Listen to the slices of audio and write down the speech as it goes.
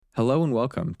Hello and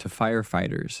welcome to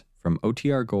Firefighters from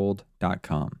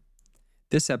OTRGold.com.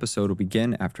 This episode will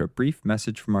begin after a brief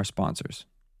message from our sponsors.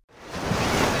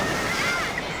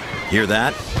 Hear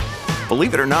that?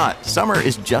 Believe it or not, summer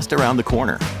is just around the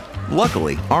corner.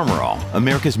 Luckily, Armor All,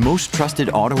 America's most trusted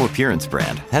auto appearance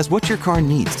brand, has what your car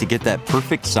needs to get that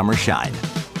perfect summer shine.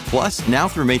 Plus, now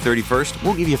through May 31st,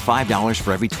 we'll give you $5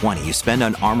 for every $20 you spend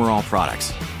on Armor All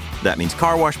products. That means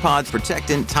car wash pods,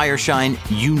 protectant, tire shine,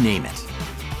 you name it.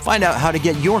 Find out how to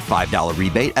get your $5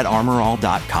 rebate at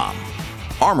armorall.com.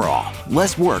 Armor All,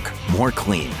 less work, more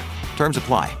clean. Terms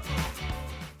apply.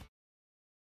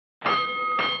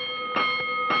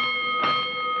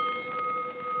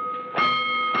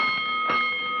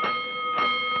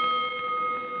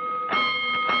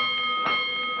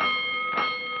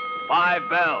 Five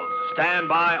bells. Stand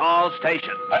by all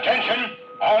stations. Attention,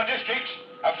 all districts.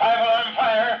 A 5-alarm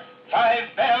fire.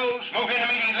 5 bells. Move in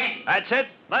immediately. That's it.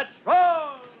 Let's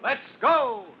roll. Let's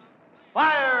go.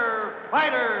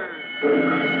 Firefighters.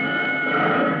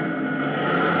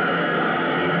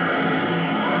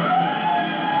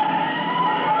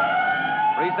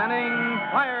 Presenting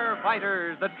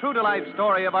Firefighters, the true-to-life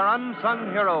story of our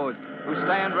unsung heroes who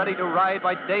stand ready to ride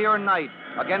by day or night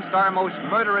against our most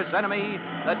murderous enemy,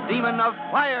 the demon of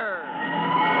fire.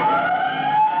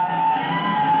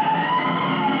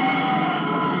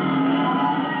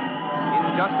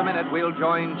 In just a minute, we'll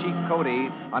join Chief Cody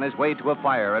on his way to a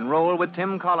fire and roll with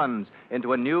Tim Collins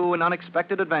into a new and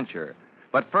unexpected adventure.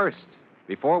 But first,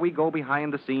 before we go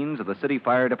behind the scenes of the city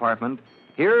fire department,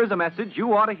 here's a message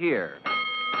you ought to hear.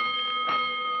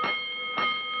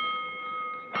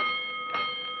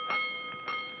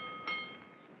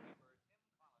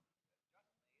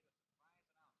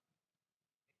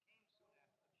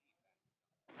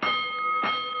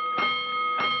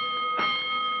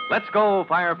 Let's go,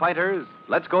 firefighters.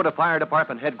 Let's go to fire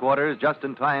department headquarters just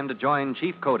in time to join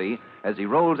Chief Cody as he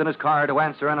rolls in his car to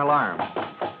answer an alarm.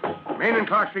 Main and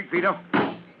Clark Street, Vito.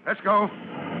 Let's go.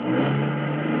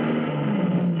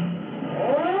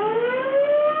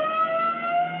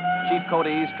 Chief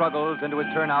Cody struggles into his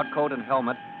turnout coat and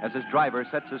helmet as his driver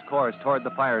sets his course toward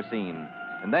the fire scene.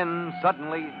 And then,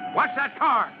 suddenly... What's that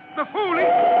car? The fool!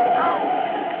 Ow!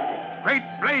 Great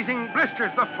blazing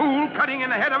blisters. The fool cutting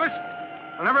in ahead of us.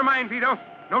 Well, never mind, Vito.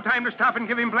 No time to stop and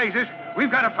give him blazes. We've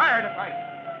got a fire to fight.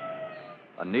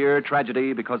 A near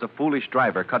tragedy because a foolish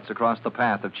driver cuts across the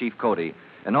path of Chief Cody,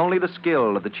 and only the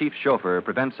skill of the chief chauffeur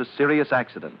prevents a serious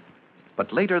accident.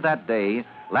 But later that day,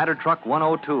 ladder truck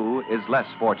 102 is less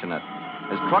fortunate.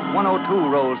 As truck 102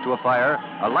 rolls to a fire,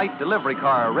 a light delivery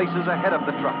car races ahead of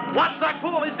the truck. Watch that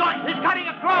fool! He's cutting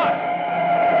across!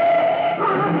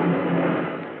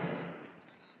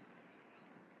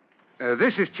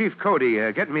 This is Chief Cody.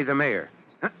 Getting me the mayor.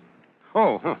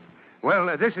 Huh?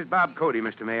 Well, this is Bob Cody,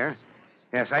 Mr. Mayor.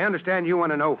 Yes, I understand you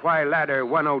want to know why ladder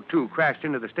 102 crashed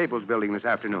into the Staples building this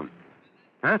afternoon.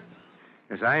 Huh?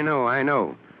 Yes, I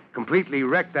know. Completely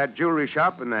wrecked that jewelry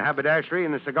shop and the haberdashery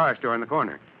and the cigar store in the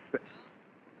corner. But,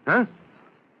 huh?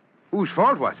 Whose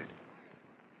fault was it?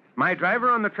 My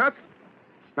driver on the truck?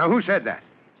 Now, who said that?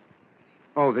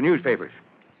 Oh, the newspapers.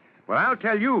 Well, I'll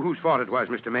tell you whose fault it was,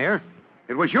 Mr. Mayor.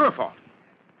 It was your fault.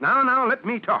 Now, let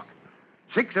me talk.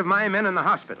 6 of my men in the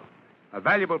hospital. A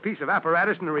valuable piece of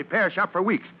apparatus in the repair shop for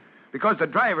weeks. Because the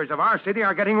drivers of our city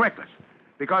are getting reckless.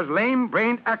 Because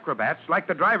lame-brained acrobats like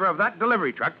the driver of that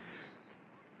delivery truck...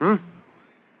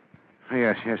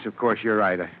 Yes, of course, you're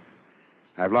right.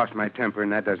 I've lost my temper,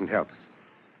 and that doesn't help.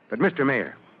 But, Mr.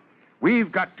 Mayor,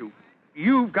 you've got to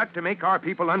make our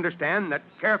people understand that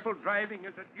careful driving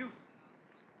is a duty.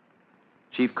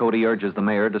 Chief Cody urges the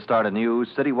mayor to start a new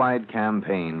citywide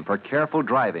campaign for careful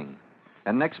driving,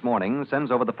 and next morning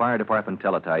sends over the fire department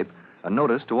teletype a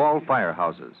notice to all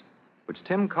firehouses, which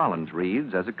Tim Collins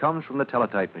reads as it comes from the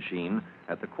teletype machine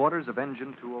at the quarters of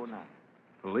Engine 209.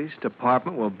 Police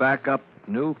department will back up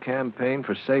new campaign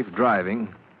for safe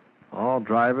driving. All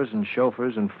drivers and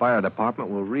chauffeurs in fire department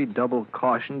will redouble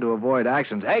caution to avoid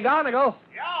accidents. Hey, Garnagle!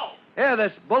 Yo! Here,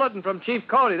 this bulletin from Chief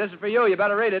Cody. This is for you. You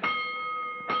better read it.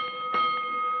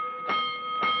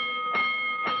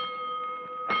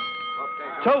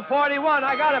 241.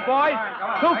 I got it, boys.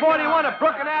 241 at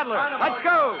Brook and Adler. Let's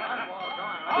go.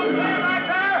 All clear back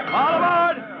there? All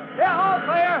aboard. Yeah, all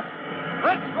clear.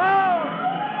 Let's go.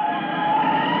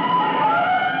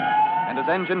 And as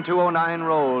Engine 209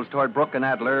 rolls toward Brook and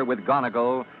Adler with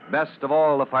Gonigal, best of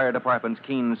all the fire department's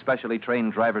keen, specially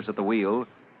trained drivers at the wheel,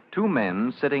 2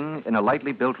 men sitting in a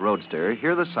lightly built roadster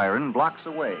hear the siren blocks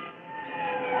away.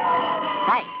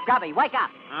 Hey, Scubby, wake up.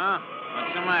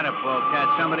 What's the matter, Polecat?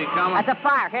 Somebody coming? That's a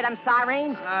fire. Hear them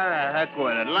sirens? The heck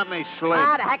with it. Let me sleep.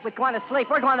 The heck with going to sleep.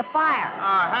 We're going to fire.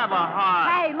 Have a heart.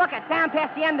 Hey, look it. Down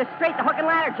past the end of the street, the hook and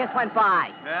ladder just went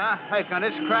by. Yeah? Hey, can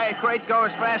this crate go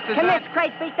as fast as Can that? this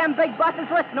crate beat them big buses?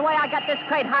 Listen, the way I got this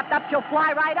crate hopped up, she'll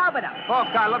fly right over them.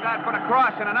 Polecat, look out for the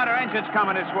crossing. Another engine's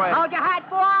coming this way. Hold your hat,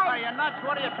 boy. Are you nuts?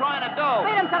 What are you trying to do?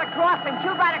 Beat them to the crossing.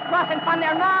 Shoot right across in front of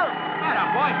their nose.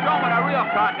 Boy, show me what a real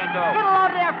car can do. Get a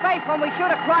load of their face when we shoot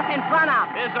across in front of.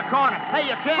 Here's the corner. Hey,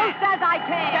 you Who can't. says I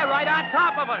can't? Get right on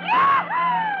top of us.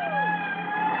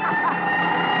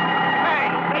 Hey,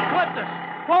 they clipped us.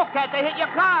 Polecat, they hit your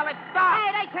car. Let's stop. Hey,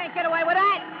 they can't get away with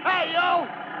that. Hey, you.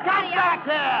 Come back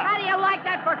here. How do you like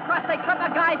that for crust? They clip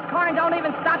a guy's car and don't even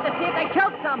stop to see if they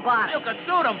killed somebody. You could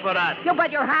sue them for that. You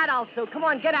bet your hat I'll sue. Come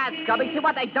on, get out, Scrubby. See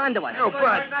what they done to us. You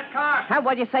bet. that car? Huh,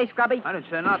 what'd you say, Scrubby? I didn't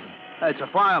say nothing. Hey, it's a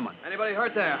fireman. Anybody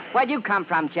hurt there? Where'd you come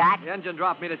from, Jack? The engine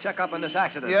dropped me to check up on this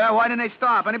accident. Yeah, why didn't they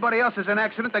stop? Anybody else is in an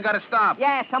accident, they got to stop.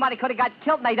 Yeah, somebody could have got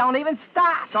killed and they don't even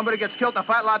stop. Somebody gets killed, the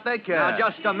fat lot they care. Now,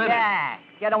 just a minute. Yeah.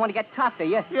 You don't want to get tough, do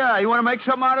you? Yeah, you want to make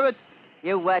something out of it?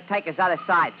 You take his other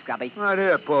side, Scrubby. Right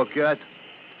here, Polecat.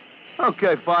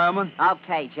 Okay, fireman.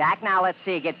 Okay, Jack. Now let's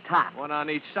see you get tough. One on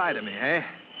each side of me, eh?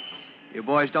 You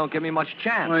boys don't give me much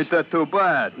chance. Ain't that too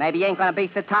bad? Maybe you ain't gonna be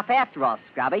so tough after all,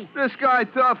 Scrubby. This guy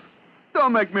tough.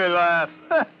 Don't make me laugh.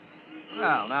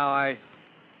 Well, now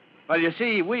Well, you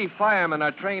see, we firemen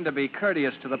are trained to be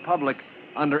courteous to the public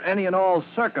under any and all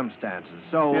circumstances,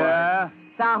 so... Yeah?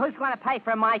 So who's gonna pay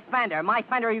for my fender? My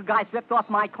fender, you guys ripped off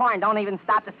my car and don't even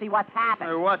stop to see what's happened.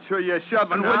 Hey, watch who you're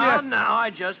shoving, will No, you? no, I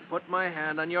just put my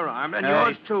hand on your arm, and Hey.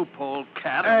 yours too,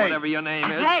 Polecat, or Hey. whatever your name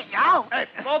is. Hey, oh! Hey,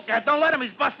 Polecat, don't let him.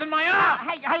 He's busting my arm.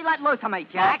 Hey, let loose of me,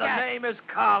 Jack. The name is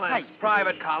Collins, Hey.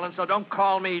 Private Collins, so don't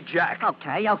call me Jack.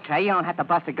 Okay, you don't have to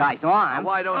bust a guy's arm.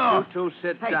 Why don't Oh. you two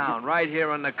sit Hey. down right here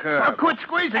on the curb? Oh, quit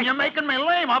squeezing. You're making me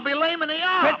lame. I'll be lame in the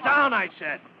arm. Sit down, I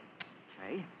said.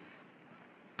 Okay.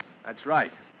 That's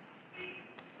right.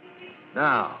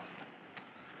 Now,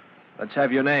 let's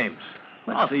have your names.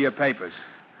 Let's see your papers.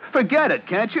 Forget it,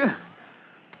 can't you?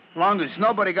 Long as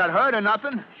nobody got hurt or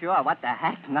nothing. Sure, what the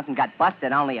heck? Nothing got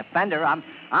busted, only a fender. I'm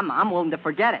willing to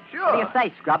forget it. Sure. What do you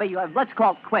say, Scrubby? Let's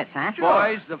call it quits, huh?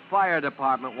 Boys, the fire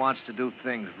department wants to do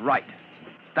things right.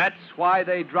 That's why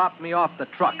they dropped me off the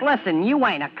truck. Listen, you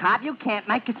ain't a cop. You can't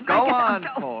make it. Go make it- on,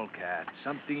 Polecat.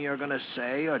 Something you're going to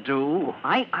say or do?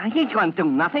 I ain't going to do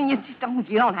nothing.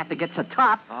 You don't have to get so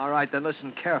tough. All right, then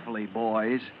listen carefully,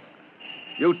 boys.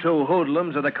 You two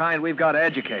hoodlums are the kind we've got to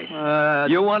educate.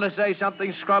 You want to say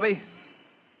something, Scrubby?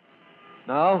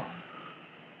 No?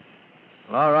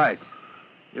 Well, all right.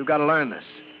 You've got to learn this.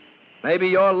 Maybe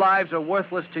your lives are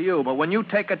worthless to you, but when you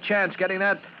take a chance getting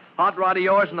that hot rod of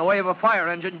yours in the way of a fire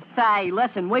engine... Say,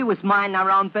 listen, we was minding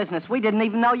our own business. We didn't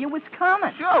even know you was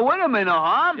coming. Sure, we didn't mean no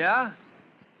harm. Yeah?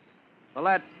 Well,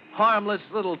 that harmless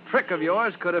little trick of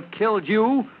yours could have killed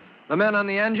you, the men on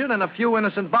the engine, and a few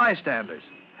innocent bystanders,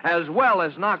 as well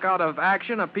as knock out of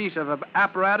action a piece of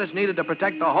apparatus needed to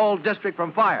protect the whole district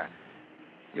from fire.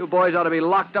 You boys ought to be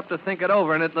locked up to think it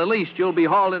over, and at the least you'll be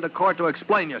hauled into court to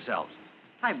explain yourselves.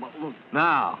 Hey, well,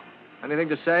 Now, anything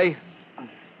to say?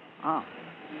 oh.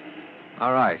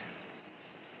 All right.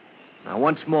 Now,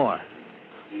 once more,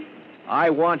 I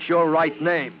want your right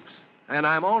names, and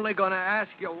I'm only going to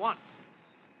ask you once.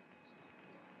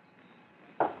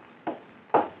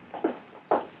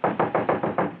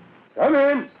 Come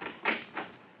in.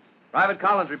 Private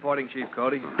Collins reporting, Chief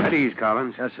Cody. At ease,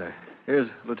 Collins. Yes, sir. Here's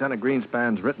Lieutenant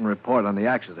Greenspan's written report on the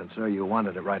accident, sir. You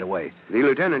wanted it right away. The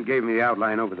lieutenant gave me the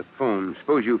outline over the phone.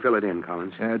 Suppose you fill it in,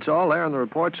 Collins. It's all there in the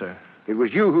report, sir. It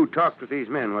was you who talked with these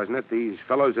men, wasn't it? These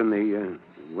fellows in the,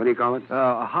 what do you call it?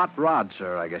 A hot rod,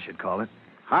 sir, I guess you'd call it.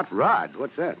 Hot rod.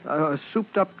 What's that?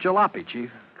 Souped-up jalopy,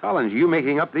 Chief. Collins, you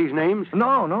making up these names?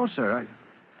 No, sir.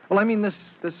 I mean, this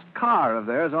car of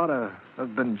theirs ought to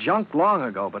have been junked long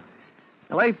ago, but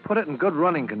they put it in good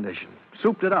running condition.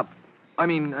 Souped it up. I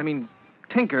mean,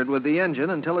 tinkered with the engine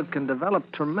until it can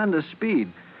develop tremendous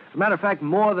speed. As a matter of fact,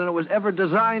 more than it was ever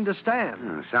designed to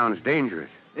stand. Sounds dangerous.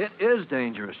 It is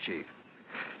dangerous, Chief.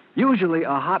 Usually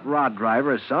a hot rod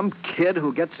driver is some kid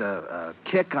who gets a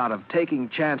kick out of taking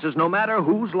chances, no matter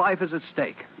whose life is at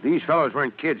stake. These fellows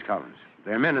weren't kids, Collins.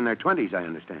 They're men in their 20s, I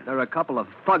understand. They're a couple of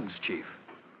thugs, Chief.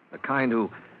 The kind who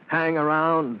hang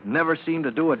around, never seem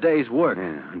to do a day's work.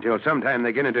 Yeah, until sometime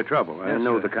they get into trouble. I Yes,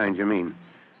 know sir. the kind you mean.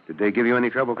 Did they give you any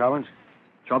trouble, Collins?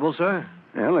 Trouble, sir?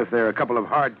 Well, if they're a couple of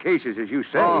hard cases, as you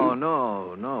say... Oh,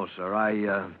 no, sir.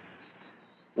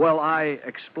 I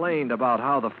explained about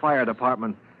how the fire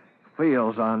department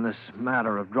feels on this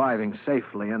matter of driving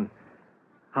safely, and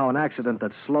how an accident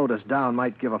that slowed us down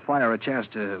might give a fire a chance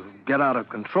to get out of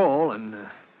control, and,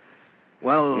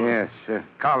 well... Yes,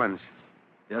 Collins.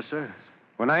 Yes, sir?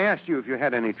 When I asked you if you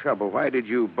had any trouble, why did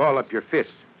you ball up your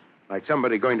fists like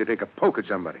somebody going to take a poke at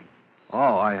somebody?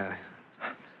 Oh, I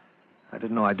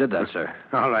didn't know I did that, sir.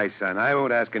 All right, son. I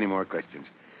won't ask any more questions.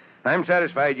 I'm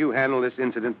satisfied you handled this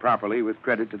incident properly with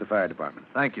credit to the fire department.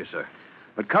 Thank you, sir.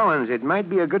 But, Collins, it might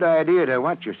be a good idea to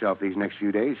watch yourself these next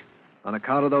few days. On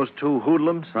account of those two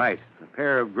hoodlums? Right. A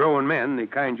pair of grown men, the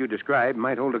kind you described,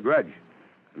 might hold a grudge.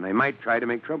 And they might try to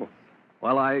make trouble.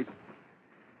 Well,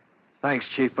 Thanks,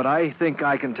 Chief, but I think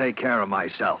I can take care of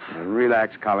myself. Now,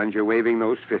 relax, Collins. You're waving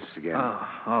those fists again.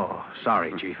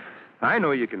 Sorry, Chief. I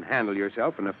know you can handle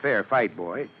yourself in a fair fight,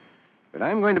 boy. But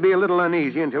I'm going to be a little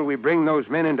uneasy until we bring those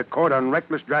men into court on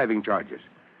reckless driving charges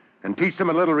and teach them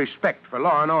a little respect for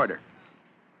law and order.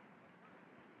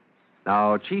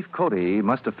 Now, Chief Cody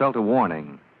must have felt a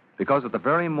warning, because at the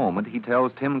very moment he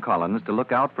tells Tim Collins to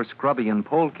look out for Scrubby and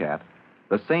Polecat,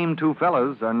 the same two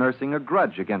fellows are nursing a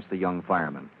grudge against the young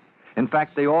fireman. In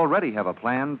fact, they already have a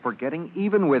plan for getting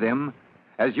even with him,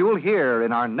 as you'll hear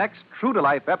in our next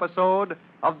true-to-life episode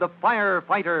of The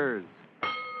Firefighters.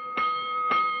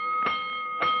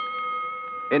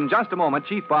 In just a moment,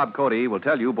 Chief Bob Cody will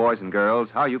tell you, boys and girls,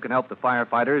 how you can help the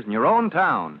firefighters in your own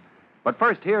town. But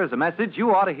first, here's a message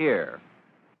you ought to hear.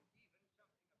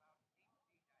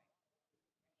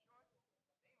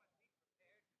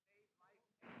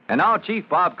 And now, Chief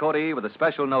Bob Cody with a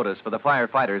special notice for the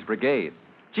Firefighters Brigade.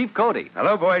 Chief Cody.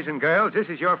 Hello, boys and girls. This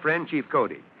is your friend, Chief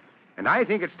Cody. And I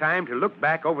think it's time to look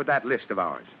back over that list of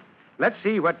ours. Let's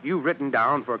see what you've written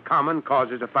down for common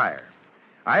causes of fire.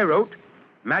 I wrote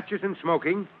matches and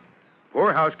smoking,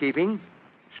 poor housekeeping,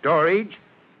 storage,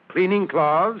 cleaning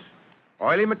cloths,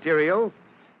 oily material,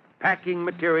 packing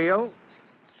material,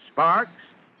 sparks,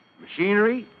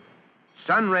 machinery,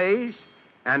 sun rays,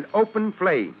 and open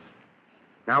flame.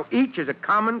 Now, each is a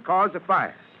common cause of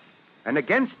fire, and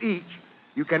against each,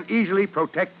 you can easily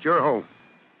protect your home.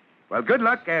 Well, good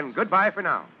luck and goodbye for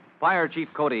now. Fire Chief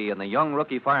Cody and the young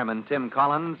rookie fireman Tim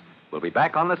Collins will be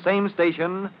back on the same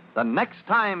station the next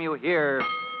time you hear...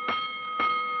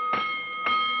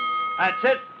 That's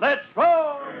it. Let's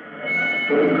roll.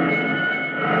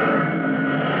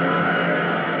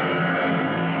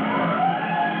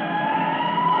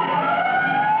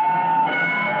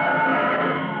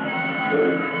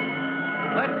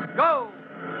 Let's go!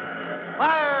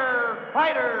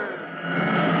 Firefighters!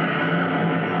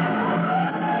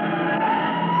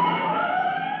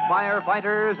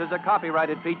 Firefighters is a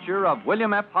copyrighted feature of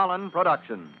William F. Holland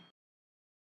Productions.